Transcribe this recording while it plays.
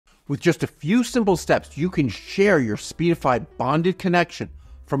With just a few simple steps, you can share your Speedify bonded connection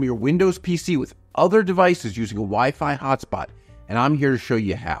from your Windows PC with other devices using a Wi-Fi hotspot, and I'm here to show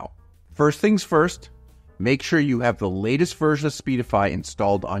you how. First things first, make sure you have the latest version of Speedify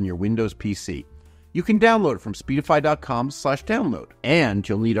installed on your Windows PC. You can download it from speedify.com/download, and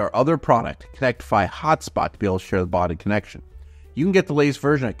you'll need our other product, Connectify Hotspot, to be able to share the bonded connection. You can get the latest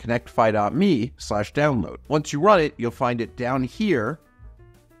version at connectify.me/download. Once you run it, you'll find it down here,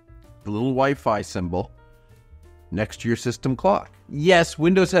 the little Wi-Fi symbol, next to your system clock. Yes,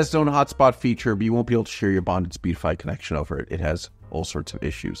 Windows has its own hotspot feature, but you won't be able to share your bonded Speedify connection over it. It has all sorts of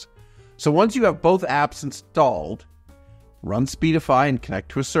issues. So once you have both apps installed, run Speedify and connect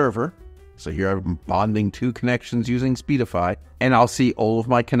to a server. So here I'm bonding two connections using Speedify, and I'll see all of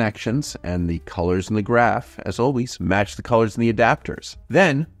my connections, and the colors in the graph, as always, match the colors in the adapters.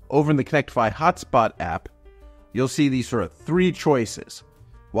 Then, over in the Connectify Hotspot app, you'll see these sort of three choices: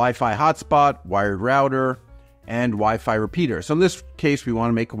 Wi-Fi hotspot, wired router, and Wi-Fi repeater. So in this case, we want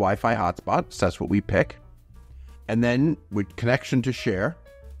to make a Wi-Fi hotspot, so that's what we pick. And then with connection to share,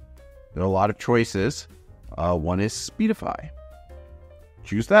 there are a lot of choices. One is Speedify.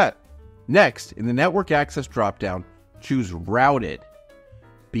 Choose that. Next, in the network access dropdown, choose routed,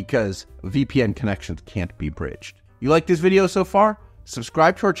 because VPN connections can't be bridged. You like this video so far?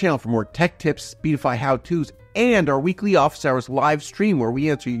 Subscribe to our channel for more tech tips, Speedify how-tos, and our weekly office hours live stream where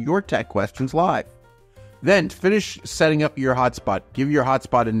we answer your tech questions live. Then, to finish setting up your hotspot, give your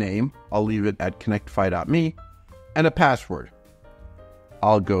hotspot a name. I'll leave it at connectify.me, and a password.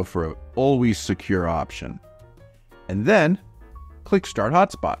 I'll go for an always secure option. And then, click Start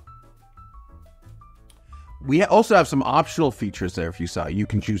Hotspot. We also have some optional features there if you saw. You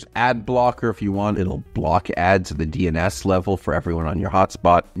can choose ad blocker if you want. It'll block ads at the DNS level for everyone on your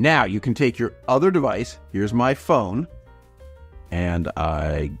hotspot. Now you can take your other device. Here's my phone. And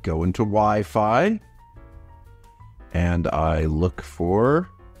I go into Wi-Fi. And I look for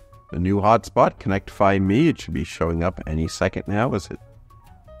the new hotspot, Connectify Me. It should be showing up any second now as it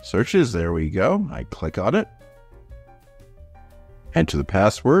searches. There we go. I click on it. Enter the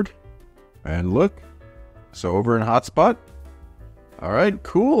password. And look. So over in hotspot, all right,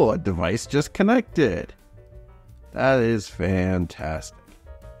 cool, a device just connected. That is fantastic.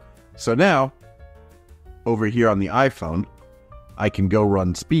 So now, over here on the iPhone, I can go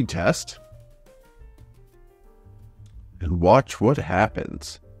run speed test and watch what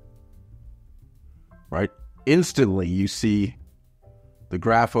happens. Right? Instantly, you see the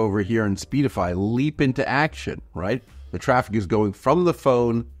graph over here in Speedify leap into action, right? The traffic is going from the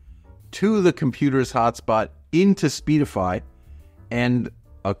phone to the computer's hotspot, into Speedify, and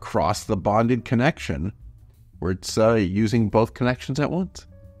across the bonded connection, where it's using both connections at once.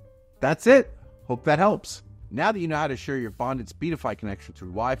 That's it. Hope that helps. Now that you know how to share your bonded Speedify connection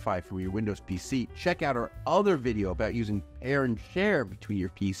through Wi-Fi from your Windows PC, check out our other video about using pair and share between your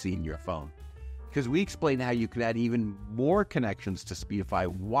PC and your phone, because we explain how you can add even more connections to Speedify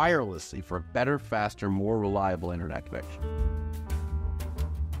wirelessly for a better, faster, more reliable internet connection.